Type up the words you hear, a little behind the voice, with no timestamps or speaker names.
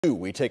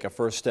We take a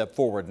first step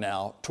forward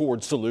now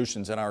towards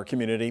solutions in our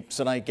community.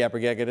 Tonight,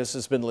 Gabrigagadis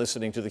has been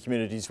listening to the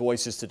community's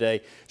voices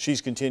today.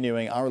 She's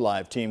continuing our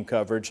live team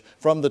coverage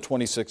from the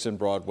 26th and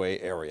Broadway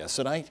area.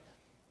 Tonight.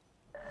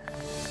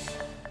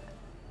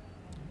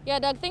 Yeah,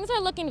 Doug, things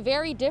are looking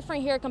very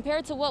different here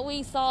compared to what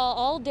we saw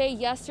all day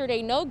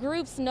yesterday. No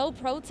groups, no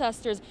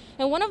protesters.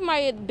 And one of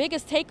my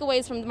biggest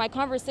takeaways from my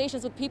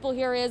conversations with people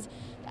here is,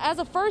 as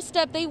a first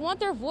step, they want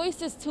their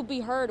voices to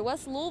be heard.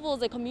 West Louisville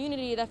is a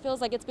community that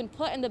feels like it's been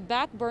put in the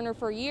back burner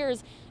for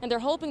years, and they're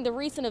hoping the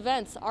recent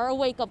events are a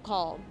wake-up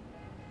call.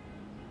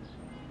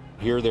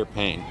 Hear their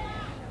pain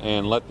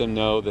and let them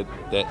know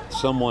that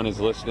someone is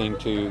listening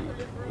to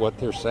what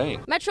they're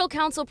saying. Metro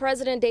Council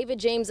President David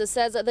James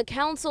says that the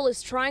council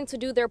is trying to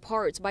do their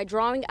part by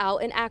drawing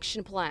out an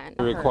action plan.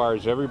 It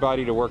requires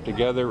everybody to work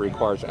together, it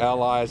requires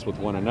allies with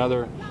one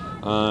another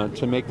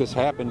to make this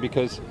happen,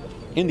 because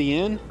in the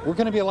end, we're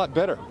going to be a lot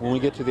better when we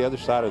get to the other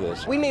side of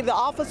this. We need the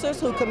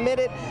officers who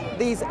committed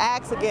these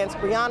acts against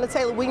Breonna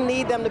Taylor. We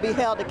need them to be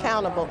held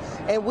accountable.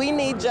 And we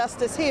need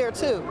justice here,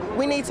 too.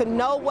 We need to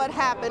know what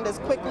happened as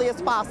quickly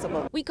as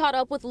possible. We caught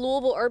up with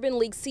Louisville Urban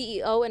League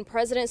CEO and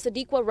President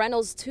Sadiqa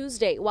Reynolds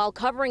Tuesday while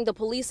covering the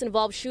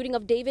police-involved shooting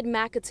of David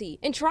McAtee.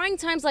 In trying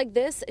times like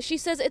this, she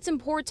says it's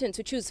important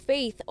to choose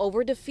faith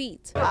over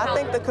defeat. I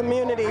think the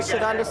community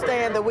should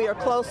understand that we are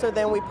closer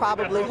than we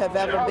probably have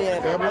ever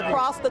been.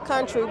 Across the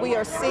country, we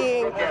are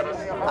seeing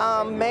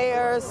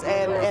mayors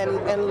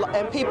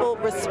and people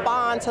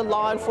respond to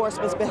law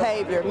enforcement's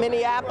behavior.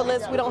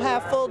 Minneapolis, we don't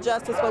have full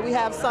justice, but we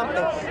have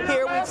something.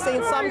 Here we've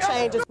seen some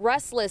changes.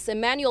 Restless,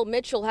 Emmanuel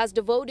Mitchell has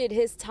devoted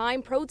his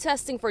time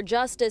protesting for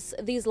justice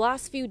these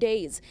last few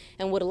days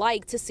and would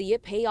like to see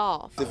it pay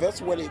off. If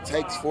that's what it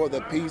takes for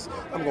the peace,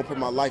 I'm going to put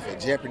my life at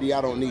jeopardy.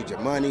 I don't need your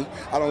money.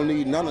 I don't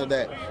need none of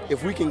that.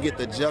 If we can get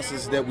the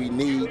justice that we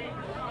need,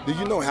 do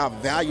you know how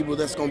valuable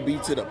that's going to be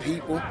to the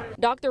people?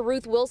 Dr.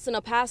 Ruth Wilson,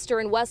 a pastor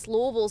in West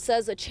Louisville,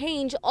 says a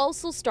change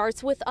also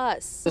starts with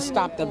us. To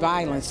stop the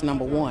violence,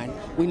 number one.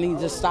 We need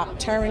to stop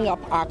tearing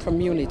up our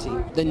community.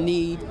 The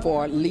need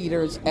for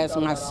leaders as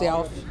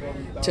myself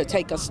to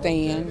take a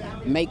stand,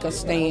 make a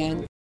stand.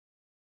 They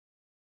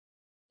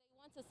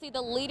want to see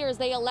the leaders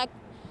they elect.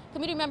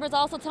 Community members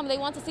also tell me they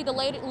want to see the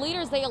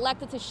leaders they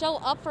elected to show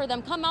up for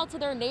them, come out to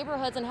their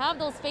neighborhoods and have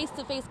those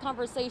face-to-face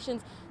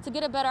conversations to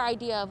get a better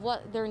idea of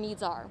what their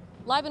needs are.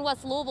 Live in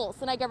West Louisville,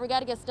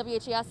 Gabrigagadis,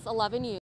 WHAS 11 News.